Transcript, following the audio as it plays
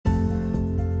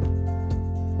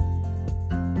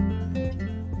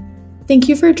Thank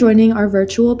you for joining our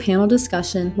virtual panel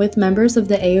discussion with members of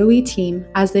the AOE team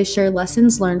as they share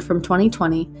lessons learned from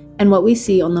 2020 and what we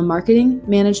see on the marketing,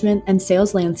 management, and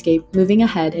sales landscape moving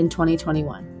ahead in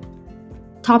 2021.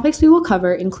 Topics we will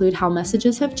cover include how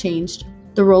messages have changed,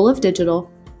 the role of digital,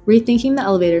 rethinking the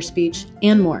elevator speech,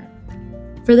 and more.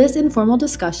 For this informal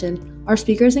discussion, our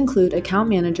speakers include account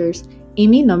managers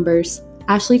Amy Numbers,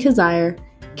 Ashley Kazire,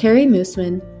 Carrie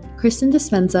Mooseman, Kristen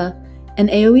Dispenza, and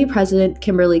AOE President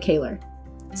Kimberly Kaler.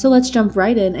 So let's jump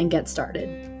right in and get started.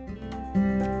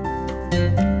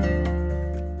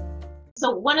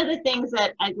 So one of the things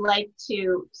that I'd like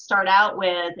to start out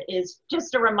with is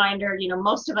just a reminder,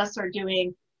 most of us are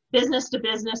doing business to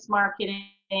business marketing.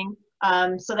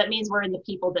 So that means we're in the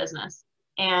people business.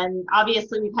 And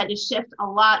obviously we've had to shift a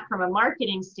lot from a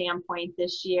marketing standpoint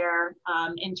this year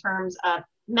in terms of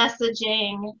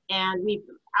messaging, and we've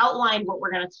outlined what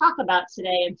we're going to talk about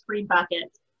today in 3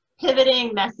 buckets: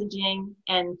 pivoting, messaging,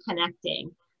 and connecting.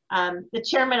 The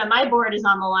chairman of my board is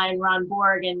on the line, Ron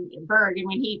Berg, and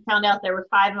when he found out there were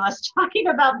 5 of us talking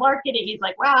about marketing, he's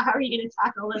like, wow, how are you going to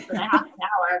tackle this in a half an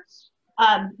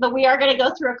hour? But we are going to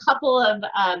go through a couple of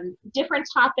different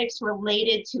topics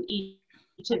related to each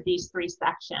of these 3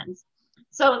 sections.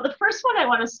 So the first one I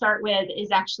want to start with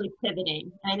is actually pivoting.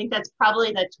 And I think that's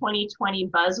probably the 2020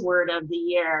 buzzword of the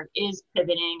year, is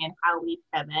pivoting and how we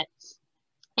pivot.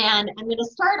 And I'm going to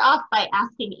start off by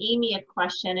asking Amy a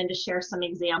question and to share some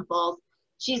examples.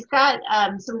 She's got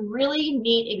some really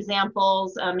neat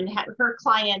examples, and her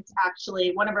clients,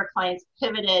 actually, one of her clients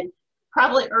pivoted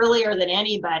probably earlier than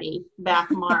anybody back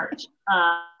March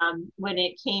when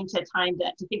it came to time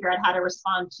to figure out how to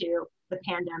respond to the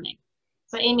pandemic.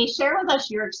 So Amy, share with us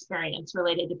your experience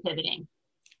related to pivoting.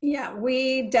 Yeah,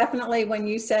 we definitely, when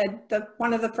you said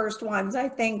one of the first ones, I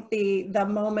think the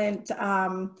moment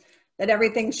that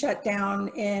everything shut down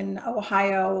in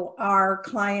Ohio, our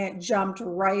client jumped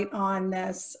right on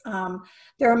this.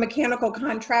 They're a mechanical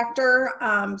contractor,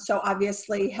 so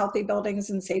obviously healthy buildings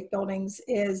and safe buildings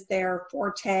is their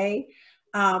forte.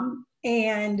 And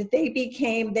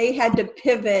they had to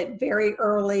pivot very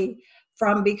early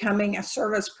from becoming a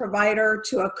service provider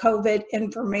to a COVID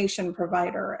information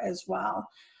provider as well.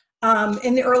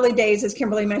 In the early days, as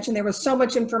Kimberly mentioned, there was so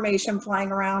much information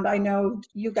flying around. I know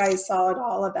you guys saw it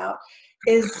all about,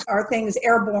 are things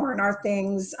airborne, are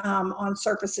things on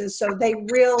surfaces. So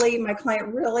my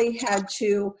client really had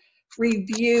to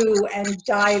review and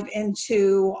dive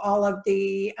into all of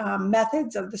the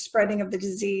methods of the spreading of the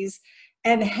disease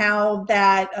and how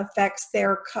that affects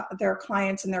their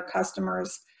clients and their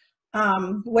customers.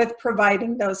 With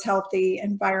providing those healthy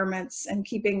environments and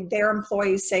keeping their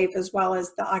employees safe as well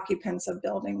as the occupants of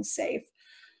buildings safe.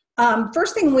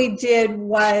 First thing we did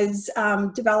was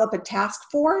develop a task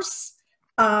force,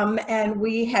 and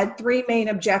we had 3 main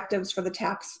objectives for the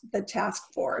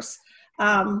task force.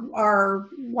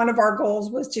 One of our goals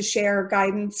was to share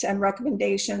guidance and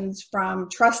recommendations from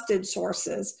trusted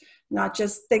sources, not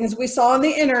just things we saw on the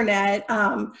internet,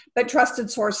 but trusted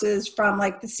sources from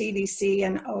like the CDC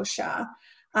and OSHA.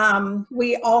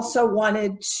 We also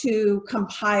wanted to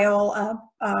compile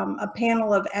a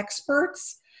panel of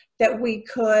experts that we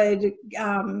could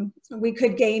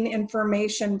gain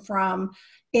information from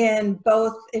in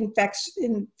both in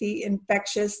the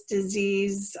infectious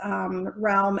disease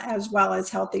realm as well as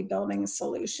healthy building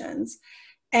solutions.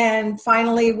 And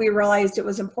finally, we realized it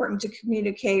was important to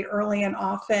communicate early and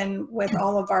often with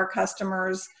all of our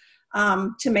customers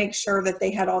to make sure that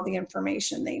they had all the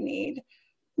information they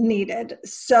needed.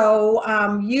 So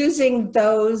using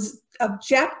those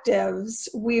objectives,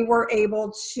 we were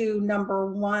able to,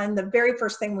 number one, the very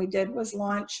first thing we did was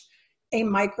launch a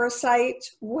microsite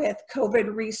with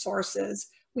COVID resources.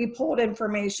 We pulled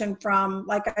information from,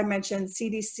 like I mentioned,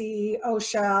 CDC,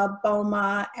 OSHA,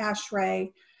 BOMA,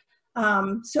 ASHRAE.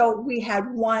 So we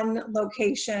had one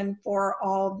location for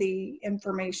all the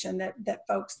information that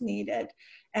folks needed,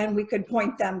 and we could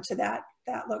point them to that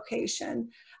location.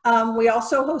 We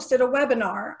also hosted a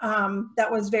webinar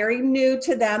that was very new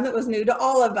to them. It was new to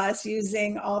all of us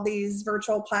using all these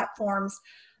virtual platforms,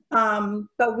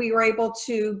 but we were able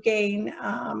to gain,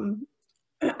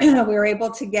 we were able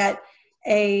to get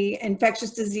a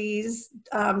infectious disease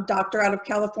doctor out of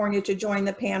California to join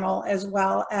the panel, as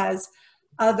well as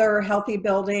other healthy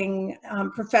building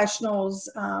professionals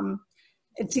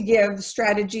to give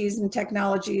strategies and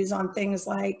technologies on things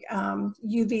like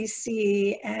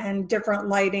UVC and different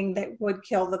lighting that would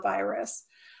kill the virus.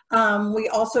 We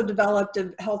also developed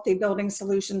a Healthy Building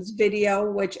Solutions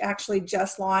video, which actually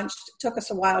just launched. It took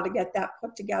us a while to get that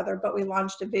put together, but we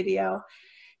launched a video.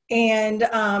 And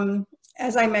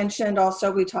As I mentioned,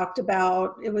 also, we talked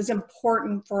about it was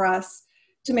important for us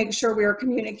to make sure we were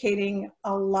communicating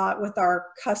a lot with our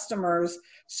customers.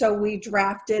 So we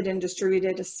drafted and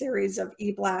distributed a series of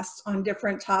e-blasts on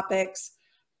different topics,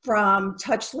 from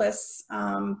touchless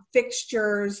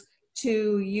fixtures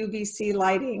to UVC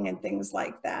lighting and things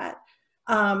like that.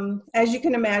 As you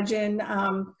can imagine,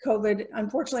 COVID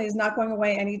unfortunately is not going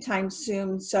away anytime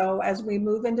soon. So as we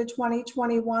move into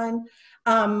 2021,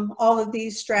 all of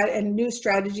these new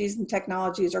strategies and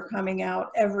technologies are coming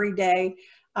out every day.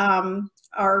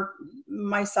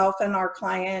 Myself and our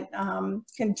client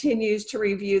continues to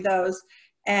review those,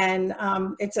 and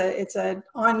it's an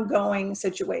ongoing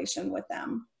situation with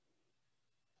them.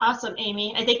 Awesome,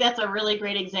 Amy. I think that's a really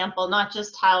great example, not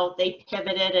just how they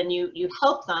pivoted and you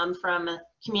help them from a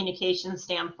communication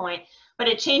standpoint, but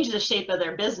it changed the shape of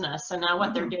their business and now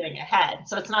what they're doing ahead.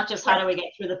 So it's not just how do we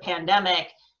get through the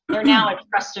pandemic, they're now a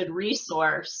trusted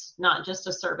resource, not just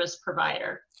a service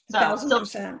provider. So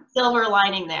 1,000%. Silver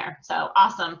lining there. So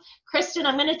awesome. Kristen,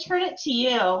 I'm going to turn it to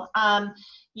you.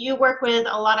 You work with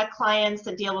a lot of clients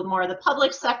that deal with more of the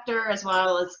public sector as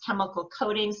well as chemical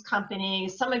coatings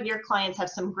companies. Some of your clients have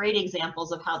some great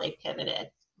examples of how they pivoted.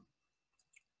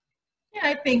 Yeah,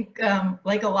 I think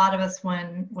like a lot of us,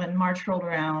 when March rolled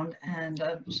around and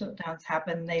shutdowns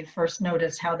happened, they first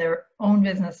noticed how their own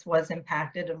business was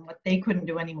impacted and what they couldn't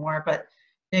do anymore, but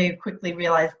they quickly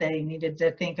realized they needed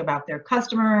to think about their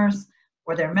customers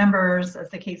or their members, as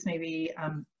the case may be,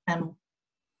 and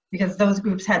because those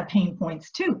groups had pain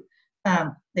points too.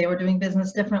 They were doing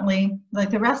business differently like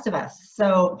the rest of us.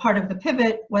 So part of the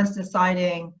pivot was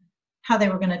deciding how they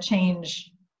were going to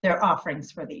change their offerings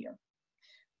for the year.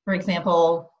 For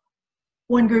example,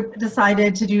 one group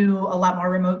decided to do a lot more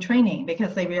remote training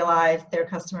because they realized their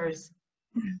customers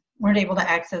weren't able to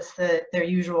access their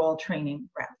usual training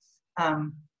reps.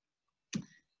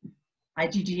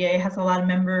 IGGA has a lot of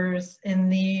members in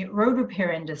the road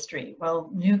repair industry. Well,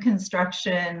 new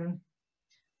construction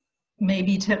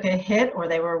maybe took a hit, or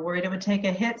they were worried it would take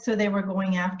a hit, so they were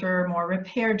going after more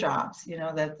repair jobs. You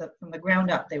know, from the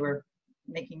ground up, they were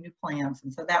making new plans,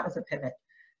 and so that was a pivot.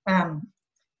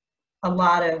 A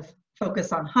lot of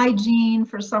focus on hygiene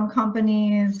for some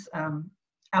companies.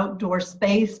 Outdoor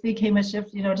space became a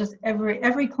shift. You know, just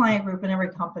every client group and every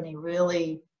company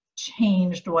really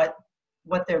changed what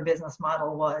their business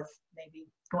model was maybe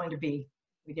going to be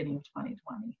beginning of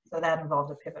 2020. So that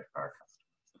involved a pivot for our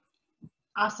customers.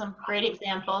 Awesome, great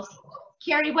examples.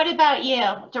 Carrie, what about you?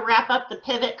 To wrap up the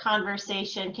pivot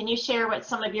conversation, can you share what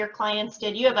some of your clients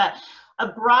did? You have a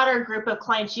broader group of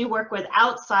clients you work with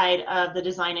outside of the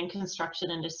design and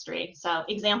construction industry. So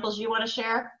examples you want to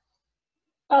share?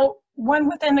 Oh, one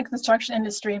within the construction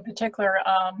industry in particular,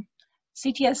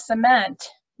 CTS Cement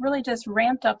really just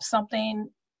ramped up something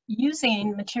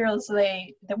using materials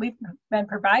that we've been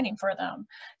providing for them.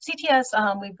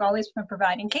 CTS, we've always been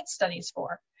providing case studies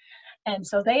for. And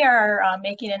so they are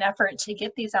making an effort to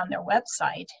get these on their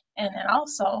website, and then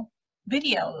also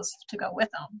videos to go with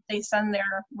them. They send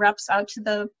their reps out to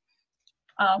the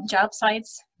job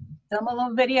sites, film a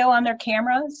little video on their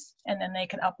cameras, and then they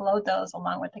can upload those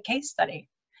along with the case study.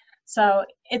 So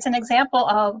it's an example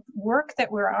of work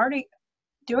that we're already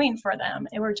doing for them,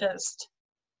 and we're just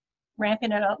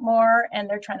ramping it up more, and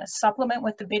they're trying to supplement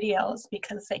with the videos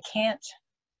because they can't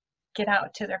get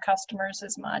out to their customers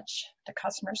as much. The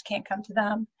customers can't come to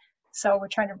them. So we're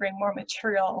trying to bring more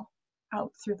material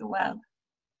out through the web.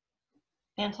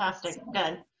 Fantastic,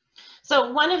 good.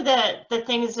 So one of the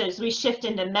things is we shift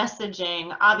into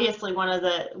messaging. Obviously, one of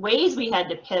the ways we had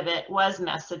to pivot was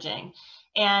messaging.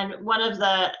 And one of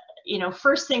the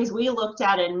first things we looked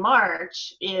at in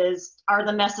March are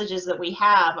the messages that we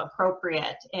have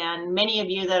appropriate? And many of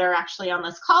you that are actually on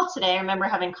this call today, I remember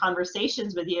having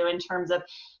conversations with you in terms of,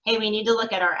 hey, we need to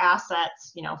look at our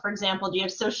assets. For example, do you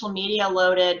have social media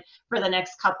loaded for the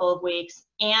next couple of weeks?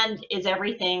 And is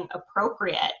everything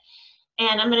appropriate?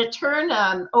 And I'm going to turn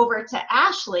over to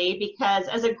Ashley, because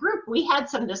as a group, we had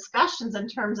some discussions in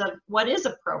terms of what is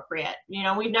appropriate.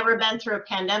 We've never been through a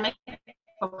pandemic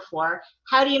before.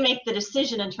 How do you make the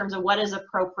decision in terms of what is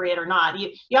appropriate or not?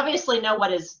 You obviously know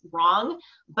what is wrong,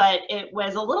 but it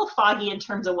was a little foggy in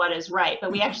terms of what is right.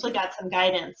 But we actually got some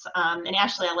guidance. And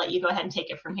Ashley, I'll let you go ahead and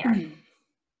take it from here.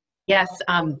 Yes,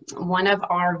 one of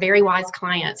our very wise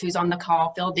clients who's on the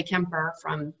call, Phil DeKemper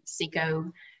from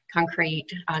Seco Concrete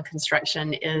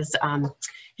Construction,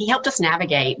 he helped us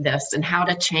navigate this and how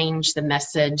to change the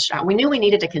message. We knew we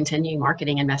needed to continue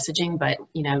marketing and messaging, but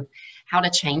how to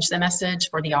change the message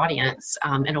for the audience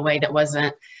in a way that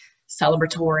wasn't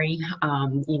celebratory.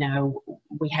 You know,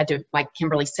 we had to, like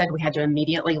Kimberly said, we had to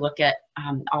immediately look at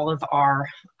all of our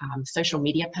social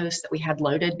media posts that we had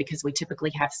loaded, because we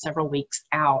typically have several weeks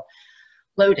out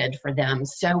loaded for them.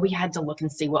 So we had to look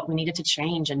and see what we needed to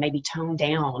change and maybe tone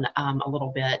down a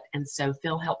little bit. And so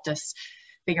Phil helped us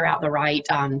figure out the right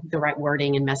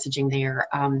wording and messaging there.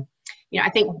 You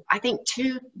know, I think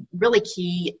two really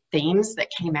key themes that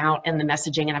came out in the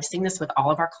messaging, and I've seen this with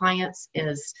all of our clients,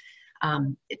 is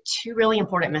two really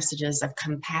important messages of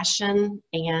compassion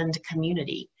and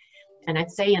community. And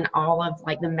I'd say in all of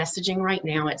like the messaging right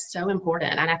now, it's so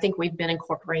important. And I think we've been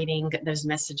incorporating those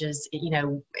messages, you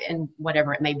know, in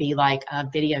whatever it may be, like a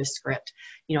video script,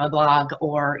 you know, a blog,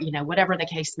 or, you know, whatever the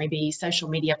case may be, social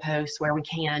media posts where we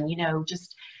can, you know,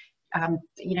 just,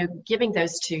 you know, giving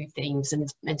those two themes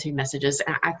and two messages.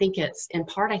 And I think it's in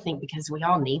part, I think, because we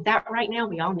all need that right now.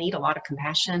 We all need a lot of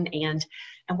compassion, and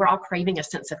we're all craving a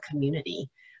sense of community.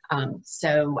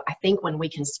 So I think when we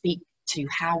can speak to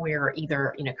how we're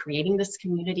either, you know, creating this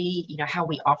community, you know, how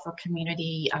we offer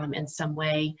community in some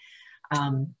way,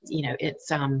 you know,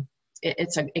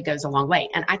 it goes a long way.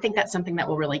 And I think that's something that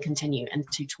will really continue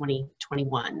into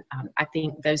 2021. I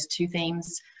think those two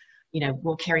themes, you know,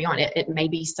 will carry on. It may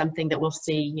be something that we'll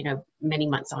see, you know, many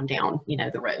months on down, you know,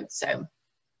 the road. So,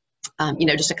 you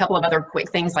know, just a couple of other quick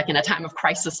things, like in a time of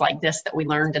crisis like this, that we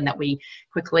learned and that we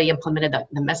quickly implemented, that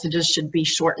the messages should be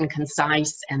short and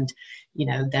concise, and, you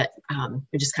know, that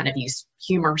we just kind of use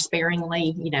humor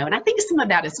sparingly, you know, and I think some of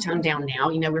that is toned down now.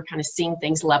 You know, we're kind of seeing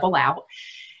things level out,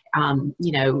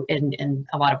 you know, in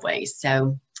a lot of ways.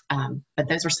 So, but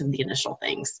those were some of the initial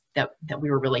things that we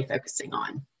were really focusing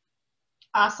on.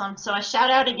 Awesome. So a shout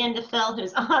out again to Phil,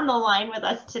 who's on the line with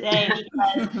us today,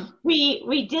 because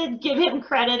we did give him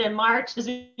credit in March because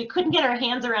we couldn't get our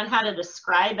hands around how to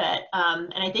describe it.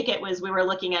 And I think it was, we were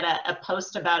looking at a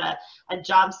post about a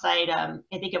job site. I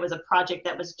think it was a project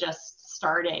that was just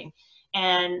starting.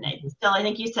 And Phil, I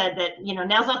think you said that, you know,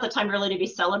 now's not the time really to be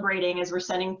celebrating as we're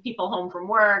sending people home from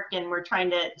work and we're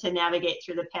trying to navigate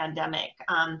through the pandemic.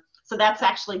 So that's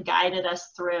actually guided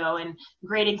us through, and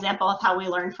great example of how we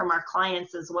learn from our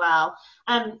clients as well.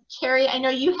 Carrie, I know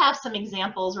you have some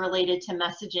examples related to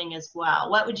messaging as well.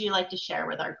 What would you like to share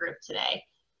with our group today?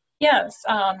 Yes,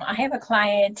 I have a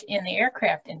client in the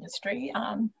aircraft industry.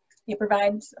 He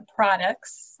provides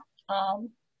products.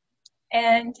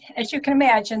 And as you can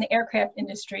imagine, the aircraft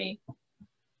industry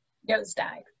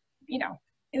nosedive. You know,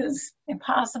 it was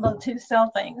impossible to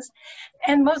sell things.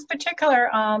 And most particular,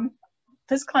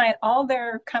 this client, all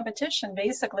their competition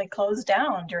basically closed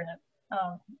down during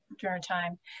a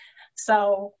time.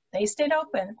 So they stayed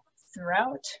open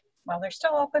throughout, well, they're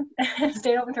still open,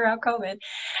 stayed open throughout COVID.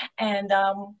 And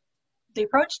the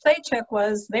approach they took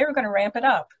was they were going to ramp it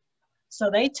up. So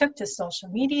they took to social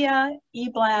media,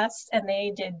 e-blasts, and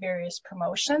they did various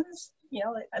promotions. You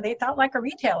know, they thought like a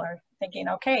retailer, thinking,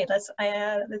 okay, let's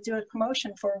do a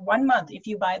promotion for 1 month. If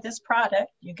you buy this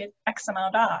product, you get X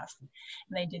amount off. And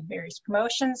they did various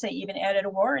promotions. They even added a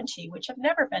warranty, which have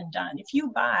never been done. If you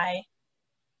buy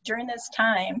during this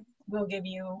time, we'll give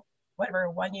you whatever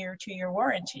 1 year, 2 year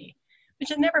warranty, which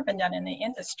has never been done in the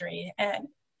industry. And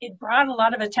it brought a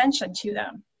lot of attention to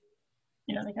them.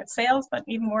 You know, they got sales, but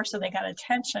even more so, they got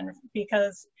attention,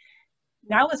 because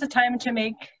now is the time to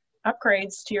make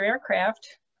upgrades to your aircraft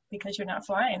because you're not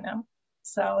flying them.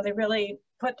 So they really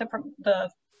put the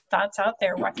thoughts out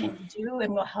there. What can you do?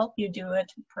 And we'll help you do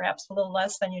it perhaps a little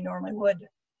less than you normally would.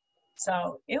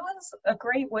 So it was a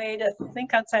great way to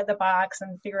think outside the box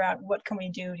and figure out what can we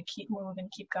do to keep moving,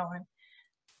 keep going.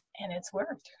 And it's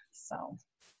worked. So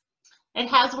it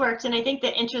has worked. And I think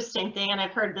the interesting thing, and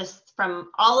I've heard this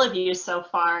from all of you so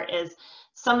far, is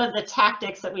some of the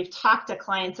tactics that we've talked to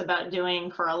clients about doing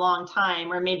for a long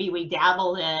time, or maybe we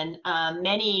dabbled in,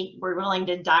 many were willing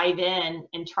to dive in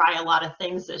and try a lot of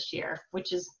things this year, which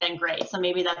has been great. So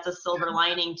maybe that's a silver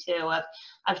lining too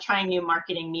of trying new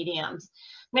marketing mediums.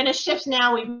 I'm going to shift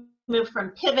now. We've moved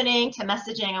from pivoting to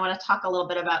messaging. I want to talk a little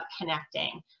bit about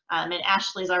connecting. And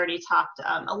Ashley's already talked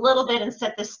a little bit and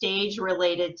set the stage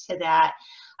related to that.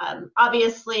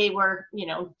 Obviously, we're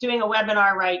doing a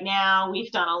webinar right now.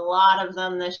 We've done a lot of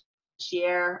them this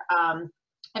year.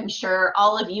 I'm sure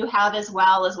all of you have as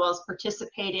well as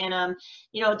participate in them.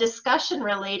 Discussion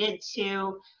related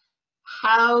to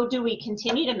how do we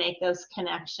continue to make those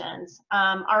connections.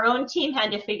 Our own team had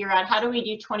to figure out how do we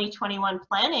do 2021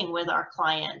 planning with our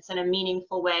clients in a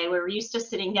meaningful way. We're used to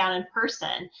sitting down in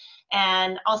person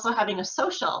and also having a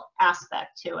social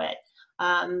aspect to it.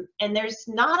 And there's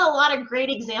not a lot of great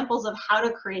examples of how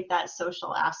to create that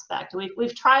social aspect.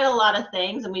 We've tried a lot of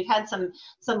things and we've had some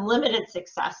limited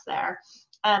success there.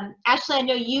 Ashley, I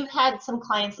know you've had some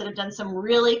clients that have done some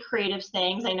really creative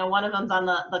things. I know one of them's on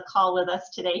the call with us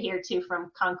today here too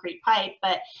from Concrete Pipe,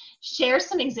 but share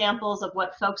some examples of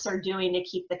what folks are doing to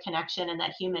keep the connection and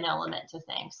that human element to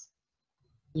things.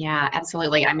 Yeah,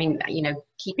 absolutely. I mean,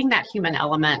 keeping that human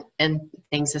element in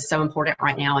things is so important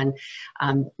right now.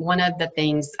 And one of the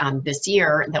things this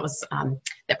year that was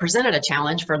that presented a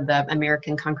challenge for the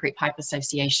American Concrete Pipe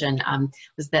Association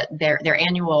was that their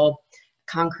annual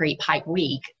Concrete Pipe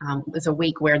Week was a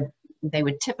week where they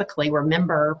would typically, where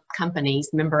members of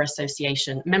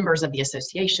the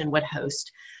association would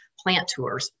host plant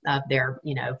tours of their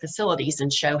facilities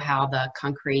and show how the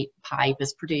concrete pipe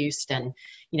is produced, and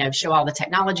show all the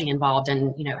technology involved,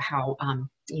 and how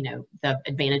the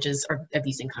advantages of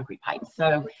using concrete pipe.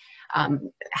 So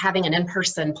having an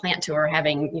in-person plant tour,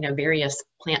 having various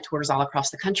plant tours all across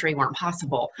the country weren't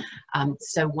possible.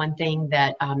 So one thing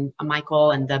that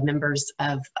Michael and the members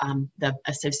of the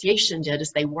association did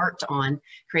is they worked on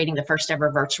creating the first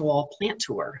ever virtual plant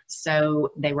tour.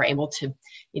 So they were able to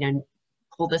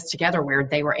pull this together, where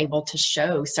they were able to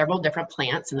show several different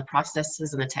plants and the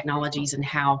processes and the technologies and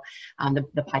how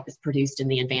the pipe is produced and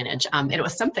the advantage. And it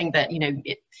was something that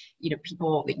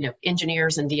people,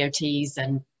 engineers and DOTs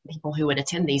and people who would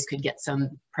attend these could get some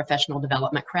professional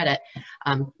development credit,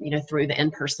 through the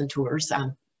in-person tours.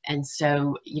 And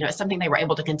so, it's something they were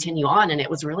able to continue on, and it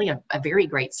was really a very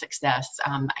great success.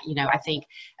 I think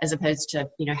as opposed to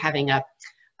having a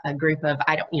group of,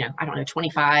 I don't know,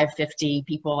 25, 50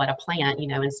 people at a plant,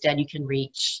 instead you can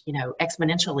reach,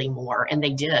 exponentially more. And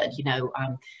they did,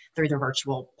 through the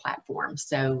virtual platform.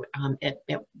 So it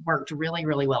worked really,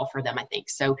 really well for them, I think.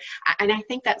 So, and I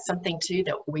think that's something too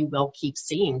that we will keep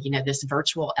seeing, this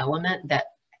virtual element that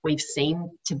we've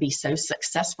seen to be so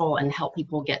successful and help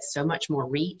people get so much more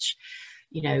reach,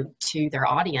 to their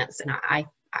audience. And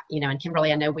and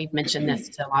Kimberly, I know we've mentioned this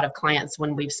to a lot of clients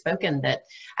when we've spoken, that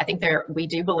I think we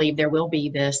do believe there will be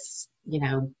this,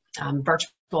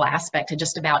 virtual aspect to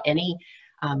just about any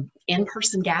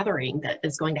in-person gathering that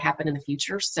is going to happen in the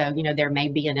future. So, there may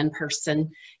be an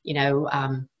in-person,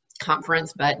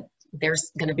 conference, but there's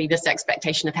going to be this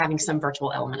expectation of having some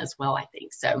virtual element as well, I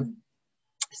think. So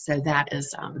that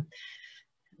is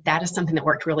something that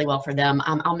worked really well for them.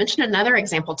 I'll mention another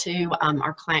example too.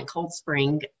 Our client Cold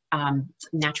Spring,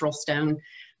 natural stone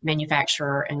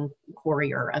manufacturer and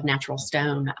quarrier of natural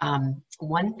stone.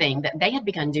 One thing that they had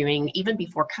begun doing even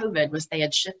before COVID was they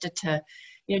had shifted to,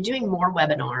 doing more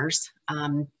webinars.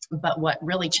 But what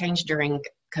really changed during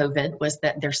COVID was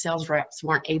that their sales reps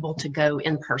weren't able to go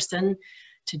in person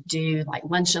to do like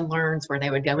lunch and learns, where they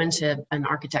would go into an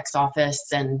architect's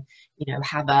office and,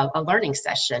 have a learning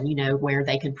session, where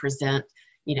they could present,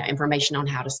 information on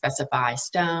how to specify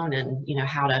stone and,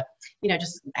 how to,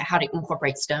 just how to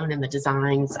incorporate stone in the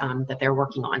designs that they're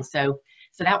working on. So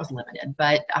that was limited.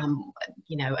 But,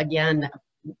 again,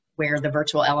 where the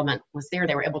virtual element was there,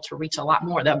 they were able to reach a lot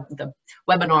more. The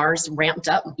webinars ramped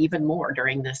up even more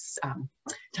during this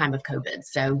time of COVID.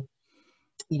 So,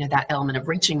 that element of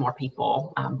reaching more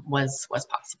people was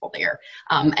possible there.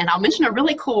 And I'll mention a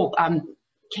really cool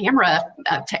camera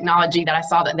technology that I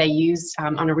saw that they used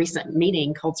on a recent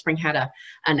meeting. Cold Spring had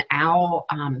an OWL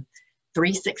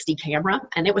 360 camera,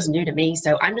 and it was new to me.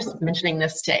 So I'm just mentioning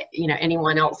this to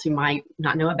anyone else who might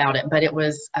not know about it, but it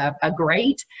was a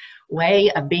great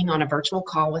way of being on a virtual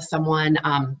call with someone.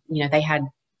 They had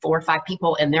 4 or 5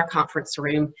 people in their conference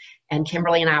room, and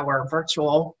Kimberly and I were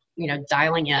virtual,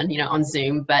 dialing in, on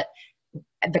Zoom, but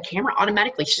the camera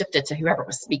automatically shifted to whoever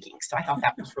was speaking. So I thought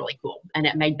that was really cool. And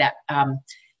it made that,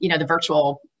 the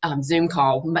virtual Zoom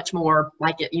call much more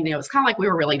like it, it was kind of like we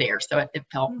were really there. So it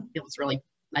was really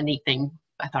a neat thing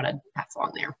I thought I'd pass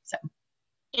along there. So.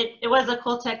 It was a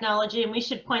cool technology, and we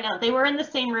should point out they were in the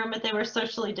same room, but they were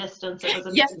socially distanced. It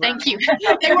was yes, thank you.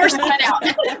 They were spread out.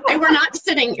 They were not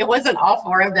sitting. It wasn't all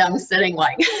 4 of them sitting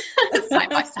like side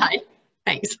by side.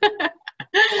 Thanks.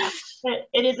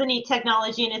 It is a neat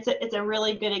technology, and it's a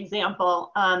really good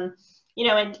example. And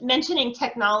mentioning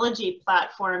technology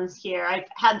platforms here, I've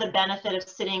had the benefit of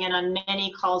sitting in on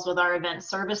many calls with our event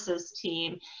services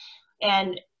team,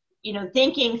 and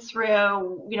thinking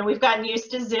through, we've gotten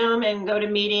used to Zoom and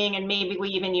GoToMeeting, and maybe we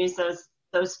even use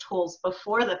those tools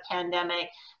before the pandemic,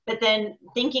 but then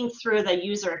thinking through the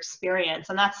user experience,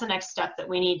 and that's the next step that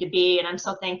we need to be. And I'm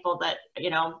so thankful that,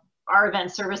 our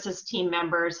event services team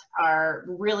members are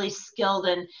really skilled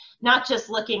in not just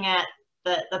looking at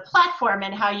the platform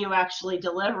and how you actually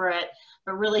deliver it,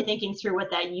 but really thinking through what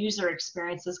that user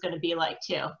experience is going to be like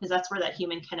too, because that's where that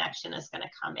human connection is going to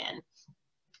come in.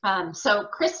 So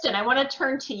Kristen, I want to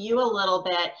turn to you a little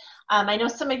bit. I know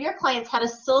some of your clients had a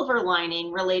silver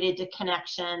lining related to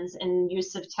connections and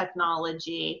use of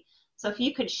technology. So if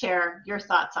you could share your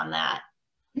thoughts on that.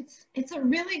 It's a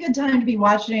really good time to be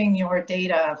watching your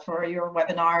data for your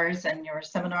webinars and your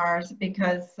seminars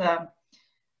because,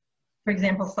 for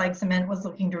example, Slag Cement was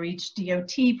looking to reach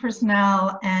DOT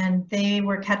personnel, and they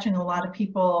were catching a lot of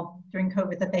people during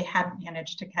COVID that they hadn't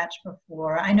managed to catch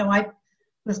before. I know I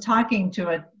was talking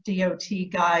to a DOT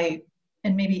guy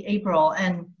in maybe April,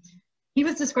 and he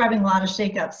was describing a lot of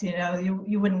shakeups. You know,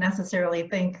 you wouldn't necessarily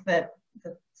think that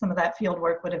some of that field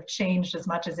work would have changed as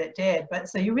much as it did. But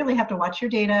so you really have to watch your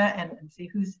data and see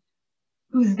who's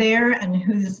there and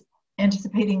who's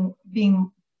anticipating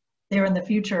being there in the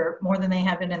future more than they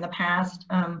have been in the past.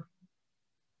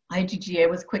 IGGA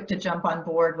was quick to jump on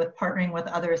board with partnering with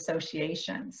other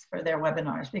associations for their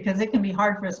webinars, because it can be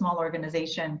hard for a small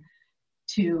organization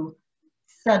to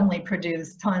suddenly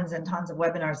produce tons and tons of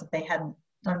webinars if they hadn't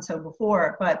done so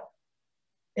before. But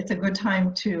it's a good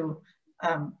time to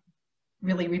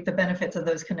really reap the benefits of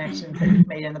those connections that you've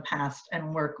made in the past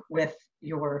and work with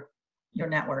your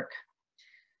network.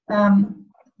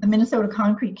 The Minnesota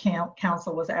Concrete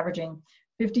Council was averaging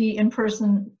 50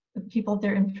 in-person people at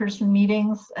their in-person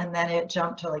meetings, and then it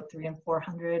jumped to like 300 and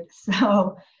 400.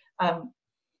 So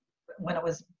when it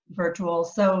was virtual.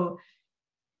 So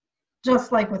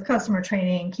just like with customer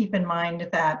training, keep in mind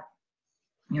that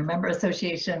your member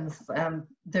associations,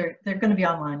 they're going to be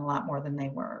online a lot more than they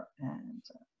were, and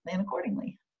plan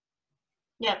accordingly.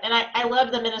 Yeah, and I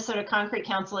love the Minnesota Concrete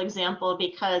Council example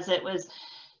because it was,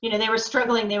 you know, they were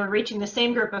struggling. They were reaching the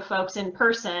same group of folks in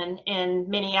person in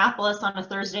Minneapolis on a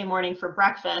Thursday morning for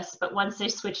breakfast, but once they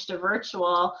switched to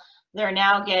virtual, they're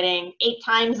now getting 8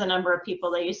 times the number of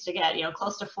people they used to get, you know,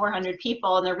 close to 400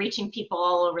 people, and they're reaching people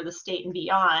all over the state and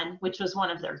beyond, which was one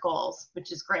of their goals,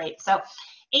 which is great. So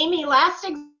Amy, last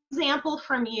example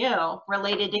from you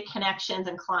related to connections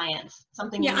and clients,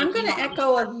 something. Yeah, I'm going to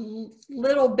echo a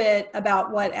little bit about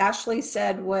what Ashley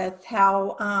said with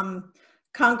how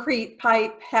Concrete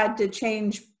Pipe had to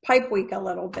change Pipe Week a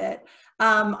little bit.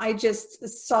 I just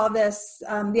saw this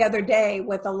the other day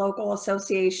with a local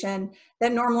association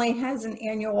that normally has an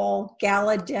annual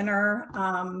gala dinner,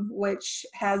 which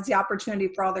has the opportunity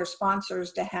for all their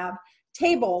sponsors to have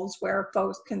tables where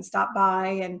folks can stop by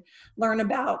and learn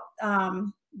about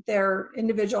their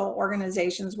individual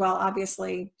organizations. Well,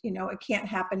 obviously, you know, it can't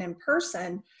happen in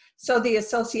person. So the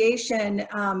association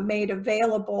made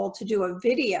available to do a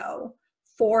video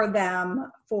for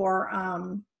them for,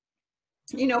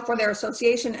 you know, for their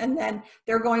association. And then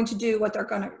they're going to do what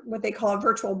they call a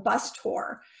virtual bus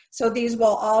tour. So these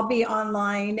will all be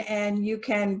online, and you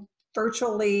can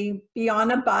virtually be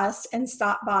on a bus and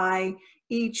stop by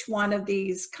each one of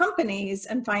these companies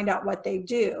and find out what they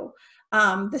do.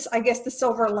 I guess the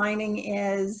silver lining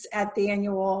is at the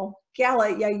annual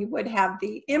gala, yeah, you would have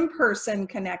the in-person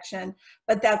connection,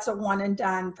 but that's a one and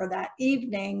done for that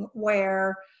evening,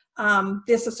 where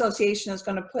this association is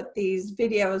going to put these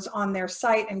videos on their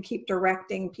site and keep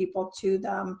directing people to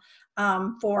them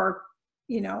for,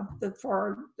 you know,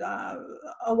 for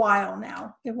a while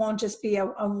now. It won't just be a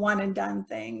one and done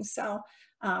thing. So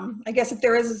I guess if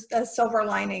there is a silver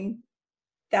lining,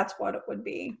 that's what it would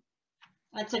be.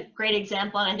 That's a great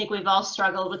example, and I think we've all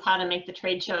struggled with how to make the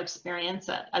trade show experience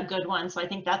a good one. So I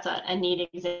think that's a neat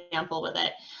example with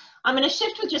it. I'm going to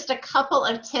shift with just a couple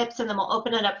of tips, and then we'll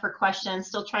open it up for questions,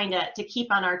 still trying to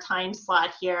keep on our time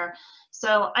slot here.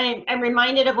 So I'm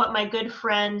reminded of what my good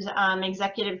friend,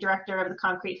 Executive Director of the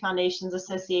Concrete Foundations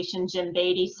Association, Jim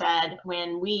Beatty, said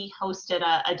when we hosted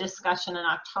a discussion in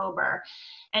October.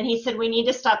 And he said, we need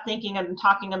to stop thinking of and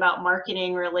talking about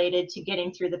marketing related to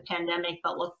getting through the pandemic,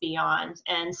 but look beyond.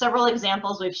 And several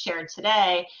examples we've shared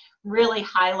today really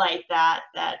highlight that,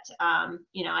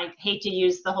 you know, I hate to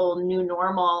use the whole new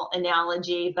normal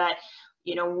analogy, but,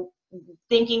 you know,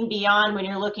 thinking beyond when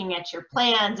you're looking at your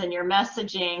plans and your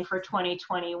messaging for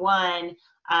 2021,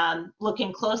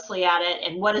 looking closely at it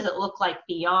and what does it look like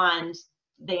beyond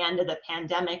the end of the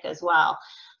pandemic as well.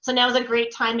 So now is a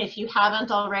great time, if you haven't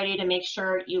already, to make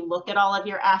sure you look at all of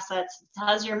your assets.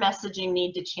 Does your messaging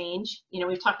need to change? You know,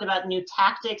 we've talked about new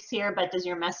tactics here, but does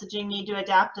your messaging need to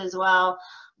adapt as well?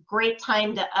 Great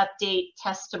time to update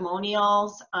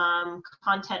testimonials,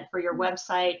 content for your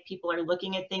website. People are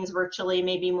looking at things virtually,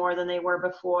 maybe more than they were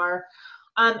before.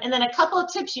 And then a couple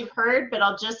of tips you've heard, but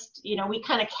I'll just, you know, we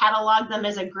kind of catalog them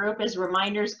as a group as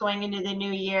reminders going into the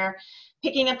new year.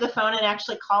 Picking up the phone and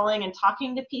actually calling and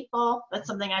talking to people. That's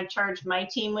something I've charged my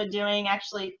team with doing.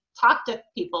 Actually talk to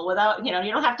people without, you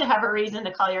don't have to have a reason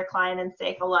to call your client and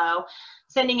say hello.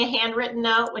 Sending a handwritten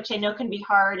note, which I know can be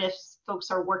hard if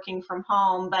folks are working from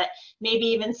home, but maybe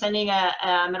even sending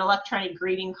an electronic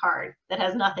greeting card that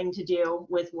has nothing to do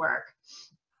with work.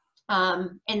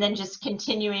 And then just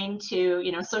continuing to,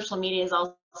 social media has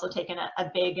also taken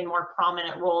a big and more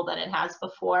prominent role than it has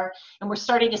before. And we're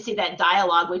starting to see that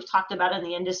dialogue we've talked about in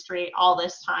the industry all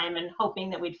this time, and hoping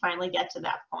that we'd finally get to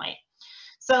that point.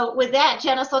 So with that,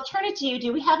 Janice, I'll turn it to you.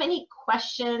 Do we have any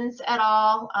questions at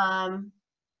all?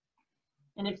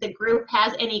 And if the group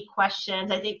has any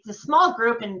questions, I think the small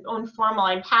group and informal,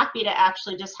 I'm happy to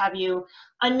actually just have you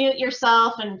unmute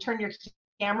yourself and turn your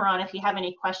camera on if you have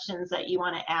any questions that you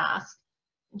want to ask.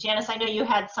 Janice, I know you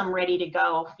had some ready to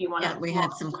go if you want to. Yeah, we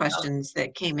had some questions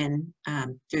that came in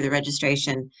through the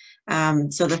registration.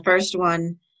 So the first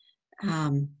one,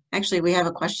 actually we have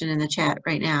a question in the chat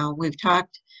right now. We've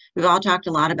all talked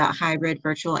a lot about hybrid,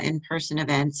 virtual, in-person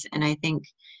events, and I think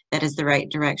that is the right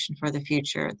direction for the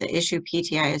future. The issue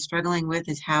PTI is struggling with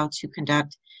is how to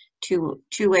conduct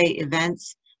two-way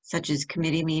events, such as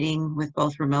committee meeting with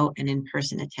both remote and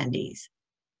in-person attendees.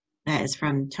 That is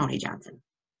from Tony Johnson.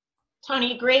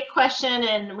 Tony, great question,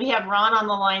 and we have Ron on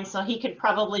the line, so he could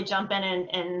probably jump in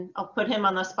and I'll put him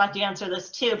on the spot to answer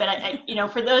this too. But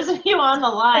for those of you on the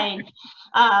line,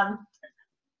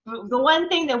 the one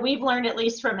thing that we've learned, at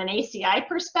least from an ACI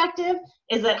perspective,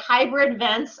 is that hybrid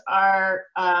events are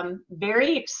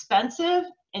very expensive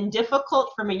and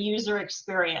difficult from a user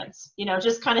experience.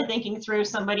 Just kind of thinking through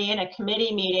somebody in a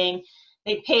committee meeting,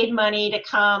 they paid money to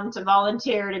come, to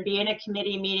volunteer, to be in a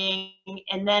committee meeting,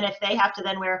 and then if they have to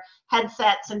then wear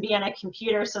headsets and be on a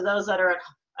computer so those that are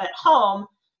at home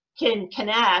can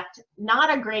connect,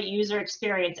 not a great user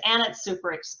experience, and it's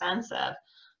super expensive.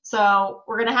 So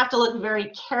we're going to have to look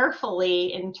very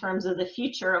carefully in terms of the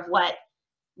future of what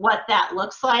that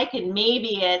looks like, and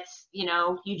maybe it's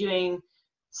you doing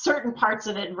certain parts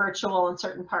of it virtual and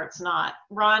certain parts not.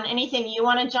 Ron, anything you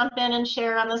want to jump in and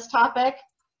share on this topic?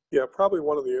 Yeah, probably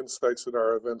one of the insights that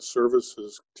our event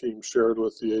services team shared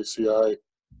with the ACI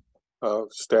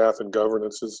staff and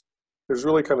governance is there's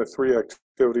really kind of three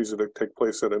activities that take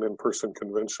place at an in-person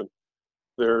convention.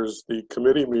 There's the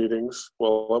committee meetings.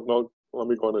 Well, no, let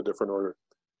me go in a different order.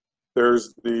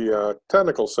 There's the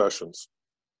technical sessions.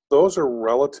 Those are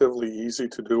relatively easy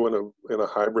to do in a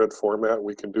hybrid format.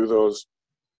 We can do those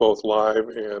both live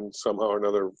and somehow or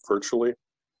another virtually.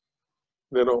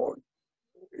 Then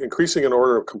increasing in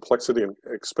order of complexity and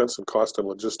expense and cost and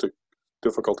logistic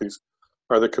difficulties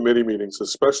are the committee meetings,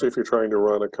 especially if you're trying to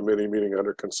run a committee meeting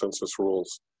under consensus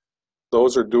rules.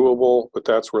 Those are doable, but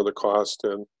that's where the cost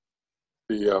and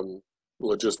the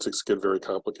logistics get very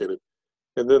complicated.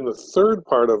 And then the third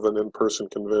part of an in-person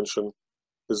convention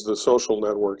is the social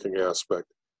networking aspect.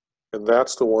 And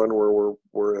that's the one where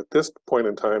we're at this point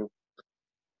in time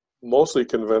mostly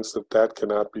convinced that that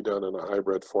cannot be done in a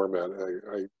hybrid format.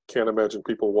 I can't imagine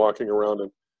people walking around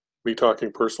and me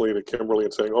talking personally to Kimberly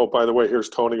and saying, oh, by the way, here's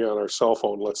Tony on our cell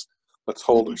phone. Let's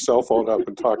hold our cell phone up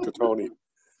and talk to Tony.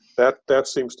 That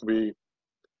seems to be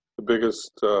the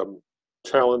biggest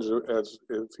challenge, as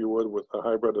if you would, with a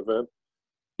hybrid event.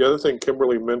 The other thing,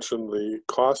 Kimberly mentioned the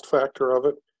cost factor of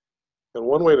it. And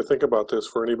one way to think about this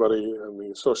for anybody in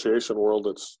the association world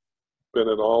that's been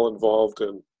at all involved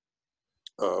in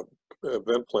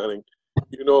event planning,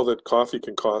 you know that coffee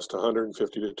can cost $150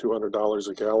 to $200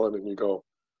 a gallon, and you go,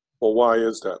 well, why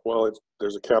is that? Well,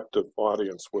 there's a captive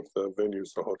audience with the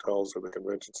venues, the hotels, or the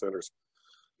convention centers.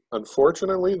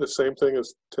 Unfortunately, the same thing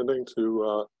is tending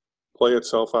to play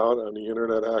itself out on the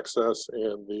internet access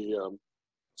and the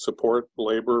support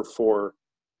labor for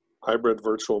hybrid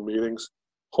virtual meetings.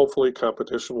 Hopefully,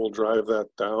 competition will drive that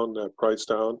down, that price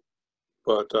down,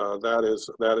 but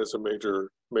that is a major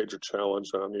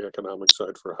challenge on the economic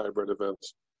side for hybrid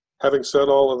events. Having said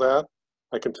all of that,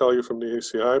 I can tell you from the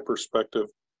ACI perspective,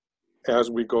 as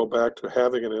we go back to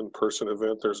having an in-person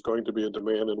event, there's going to be a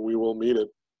demand, and we will meet it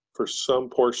for some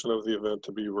portion of the event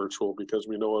to be virtual, because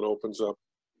we know it opens up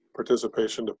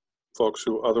participation to folks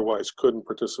who otherwise couldn't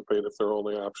participate if their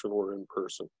only option were in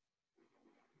person.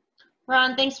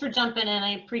 Ron, thanks for jumping in.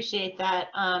 I appreciate that.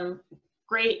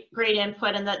 Great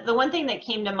input. And the one thing that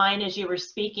came to mind as you were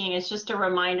speaking is just a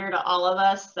reminder to all of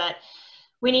us that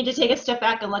we need to take a step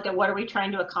back and look at what are we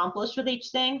trying to accomplish with each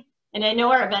thing. And I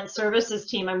know our event services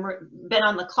team, I've been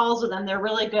on the calls with them, they're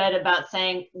really good about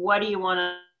saying, what do you want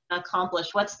to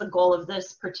accomplish? What's the goal of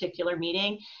this particular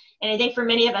meeting? And I think for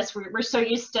many of us, we're so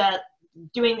used to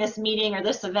doing this meeting or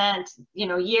this event,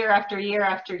 year after year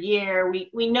after year.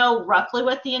 We know roughly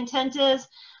what the intent is,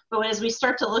 But as we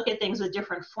start to look at things with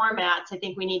different formats, I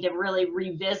think we need to really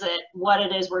revisit what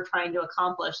it is we're trying to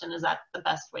accomplish, and is that the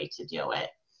best way to do it.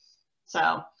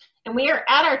 So, and we are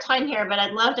at our time here, but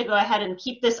I'd love to go ahead and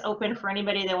keep this open for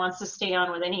anybody that wants to stay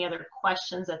on with any other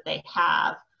questions that they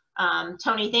have.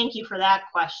 Tony, thank you for that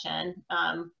question.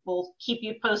 We'll keep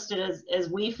you posted as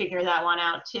we figure that one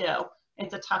out too.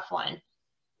 It's a tough one.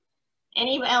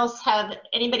 Anybody else have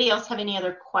any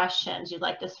other questions you'd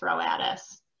like to throw at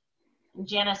us?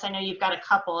 Janice, I know you've got a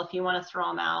couple if you want to throw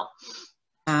them out.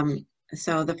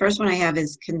 So the first one I have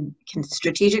is, can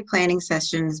strategic planning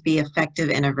sessions be effective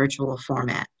in a virtual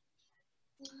format?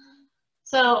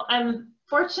 So I'm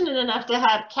fortunate enough to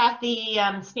have Kathy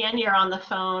Spanier on the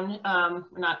phone,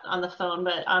 not on the phone,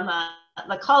 but on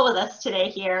the call with us today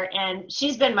here. And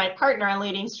she's been my partner in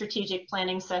leading strategic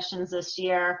planning sessions this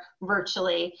year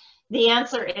virtually. The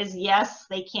answer is yes,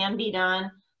 they can be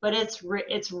done, but it's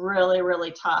really,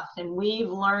 really tough. And we've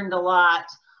learned a lot.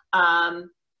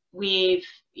 We've,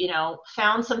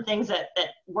 found some things that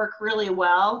work really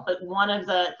well, but one of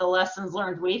the lessons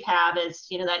learned we've had is,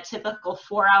 that typical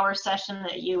 4-hour session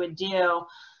that you would do,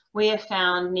 we have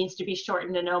found needs to be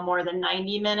shortened to no more than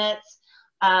 90 minutes.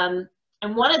 And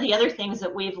one of the other things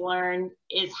that we've learned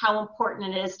is how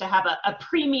important it is to have a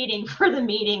pre-meeting for the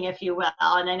meeting, if you will.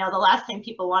 And I know the last thing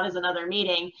people want is another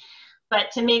meeting,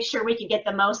 but to make sure we could get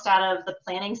the most out of the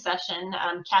planning session,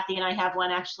 Kathy and I have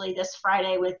one actually this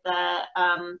Friday with the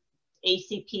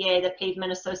ACPA, the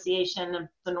Pavement Association of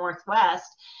the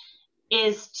Northwest,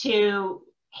 is to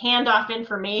hand off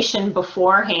information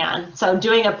beforehand. So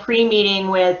doing a pre-meeting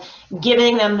with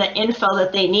giving them the info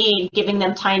that they need, giving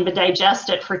them time to digest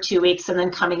it for 2 weeks, and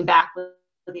then coming back with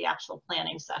the actual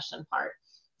planning session part.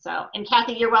 So, and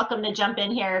Kathy, you're welcome to jump in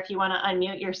here if you want to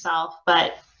unmute yourself,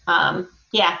 but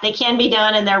yeah, they can be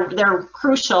done, and they're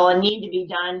crucial and need to be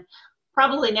done.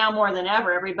 Probably now more than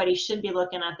ever, everybody should be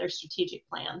looking at their strategic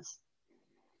plans.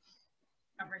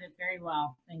 Covered it very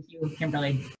well. Thank you,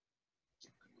 Kimberly.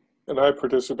 And I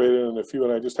participated in a few,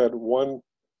 and I just had one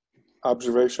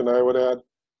observation I would add.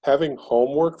 Having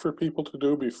homework for people to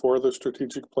do before the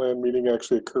strategic plan meeting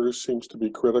actually occurs seems to be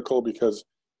critical, because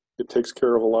it takes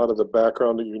care of a lot of the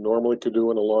background that you normally could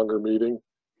do in a longer meeting.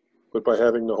 But by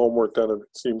having the homework done, it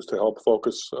seems to help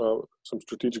focus some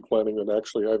strategic planning. And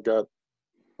actually, I've got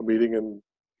a meeting in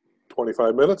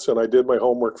 25 minutes, and I did my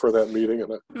homework for that meeting,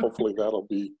 and hopefully that'll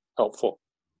be helpful.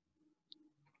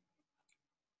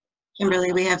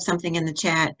 Kimberly, we have something in the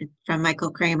chat from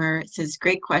Michael Kramer. It says,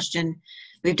 great question.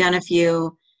 We've done a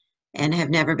few and have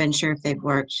never been sure if they've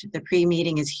worked. The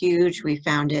pre-meeting is huge. We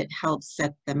found it helps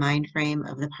set the mind frame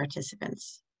of the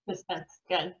participants.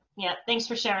 Good. Yeah, thanks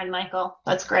for sharing, Michael.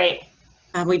 That's great.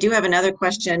 We do have another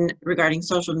question regarding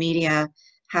social media.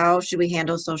 How should we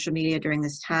handle social media during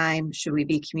this time? Should we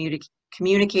be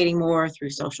communicating more through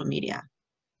social media?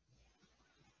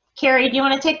 Carrie, do you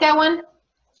want to take that one?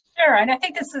 Sure, and I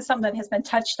think this is something that has been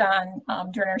touched on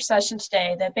during our session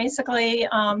today, that basically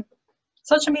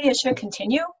social media should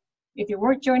continue. If you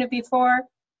weren't doing it before,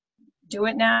 do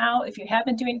it now. If you have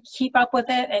been doing it, keep up with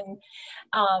it, and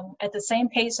at the same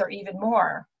pace or even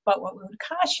more. But what we would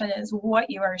caution is what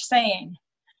you are saying.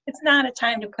 It's not a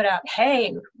time to put out,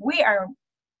 hey,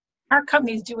 our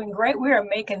company's doing great. We are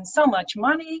making so much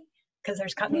money, because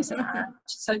there's companies that aren't.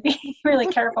 So be really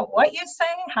careful what you say,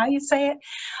 how you say it.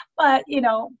 But,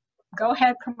 go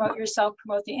ahead, promote yourself,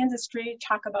 promote the industry,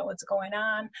 talk about what's going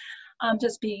on.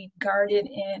 Just be guarded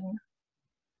in,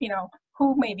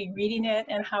 who may be reading it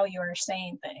and how you are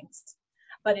saying things.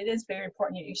 But it is very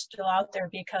important that you're still out there,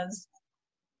 because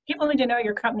people need to know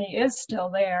your company is still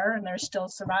there and they're still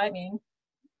surviving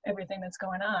everything that's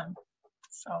going on.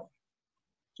 So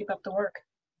keep up the work.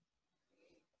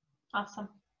 Awesome.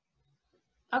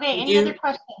 Okay, any other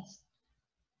questions?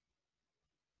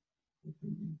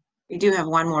 We do have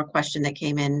one more question that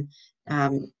came in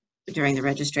during the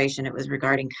registration. It was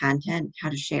regarding content, how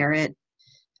to share it.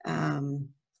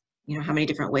 How many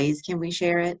different ways can we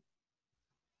share it?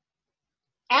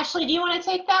 Ashley, do you want to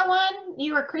take that one?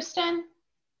 You or Kristen?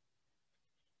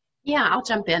 Yeah, I'll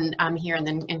jump in here, and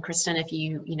then Kristen, if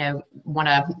you want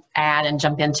to add and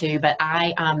jump into. But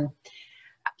I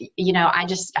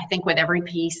think with every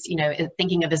piece,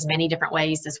 thinking of as many different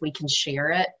ways as we can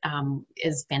share it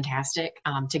is fantastic,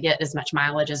 to get as much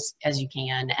mileage as you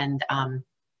can. And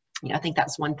I think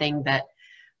that's one thing that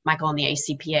Michael and the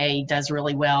ACPA does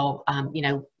really well.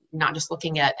 Not just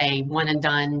looking at a one and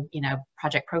done,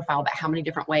 project profile, but how many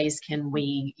different ways can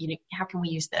we, how can we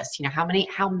use this? How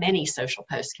many social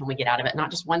posts can we get out of it?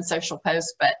 Not just one social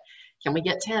post, but can we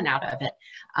get 10 out of it?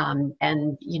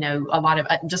 And a lot of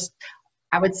just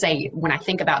I would say when I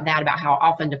think about that, about how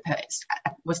often to post,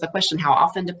 was the question how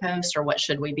often to post or what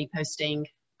should we be posting?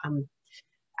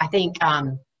 I think,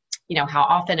 you know, how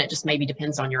often, it just maybe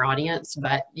depends on your audience,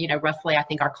 but, you know, roughly I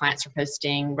think our clients are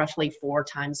posting roughly 4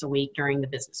 times a week during the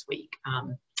business week.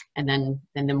 And then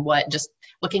what, just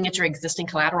looking at your existing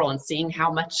collateral and seeing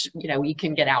how much, you know, you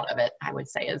can get out of it, I would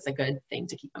say is a good thing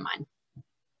to keep in mind.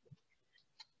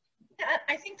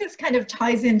 I think this kind of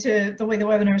ties into the way the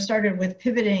webinar started with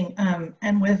pivoting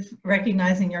and with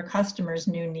recognizing your customers'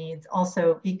 new needs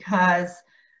also, because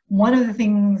one of the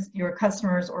things your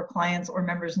customers or clients or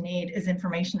members need is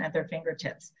information at their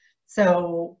fingertips.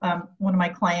 So one of my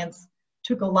clients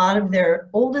took a lot of their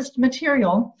oldest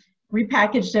material,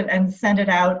 repackaged it and sent it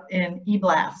out in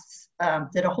e-blasts,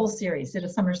 did a whole series, did a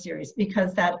summer series,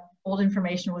 because that old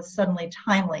information was suddenly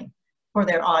timely for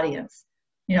their audience.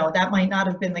 You know, that might not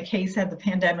have been the case had the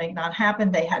pandemic not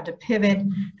happened. They had to pivot.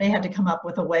 They had to come up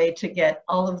with a way to get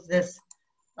all of this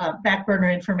back burner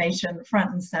information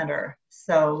front and center.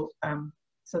 So,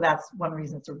 so that's one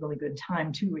reason it's a really good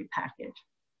time to repackage.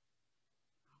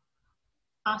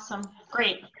 Awesome.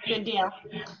 Great. Good deal.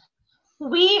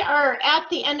 We are at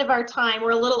the end of our time. We're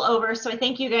a little over, so I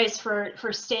thank you guys for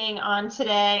staying on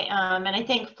today. And I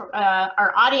thank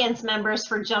our audience members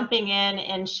for jumping in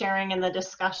and sharing in the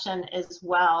discussion as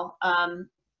well.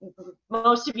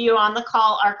 Most of you on the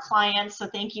call are clients, so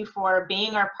thank you for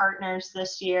being our partners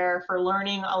this year, for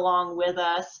learning along with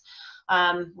us.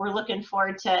 We're looking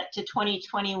forward to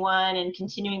 2021 and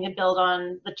continuing to build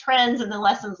on the trends and the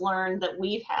lessons learned that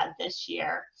we've had this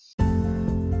year.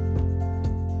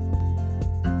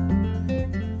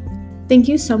 Thank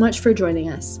you so much for joining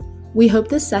us. We hope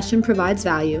this session provides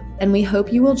value, and we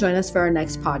hope you will join us for our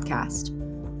next podcast.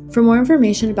 For more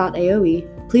information about AOE,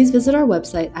 please visit our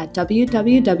website at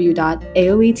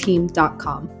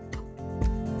www.aoeteam.com.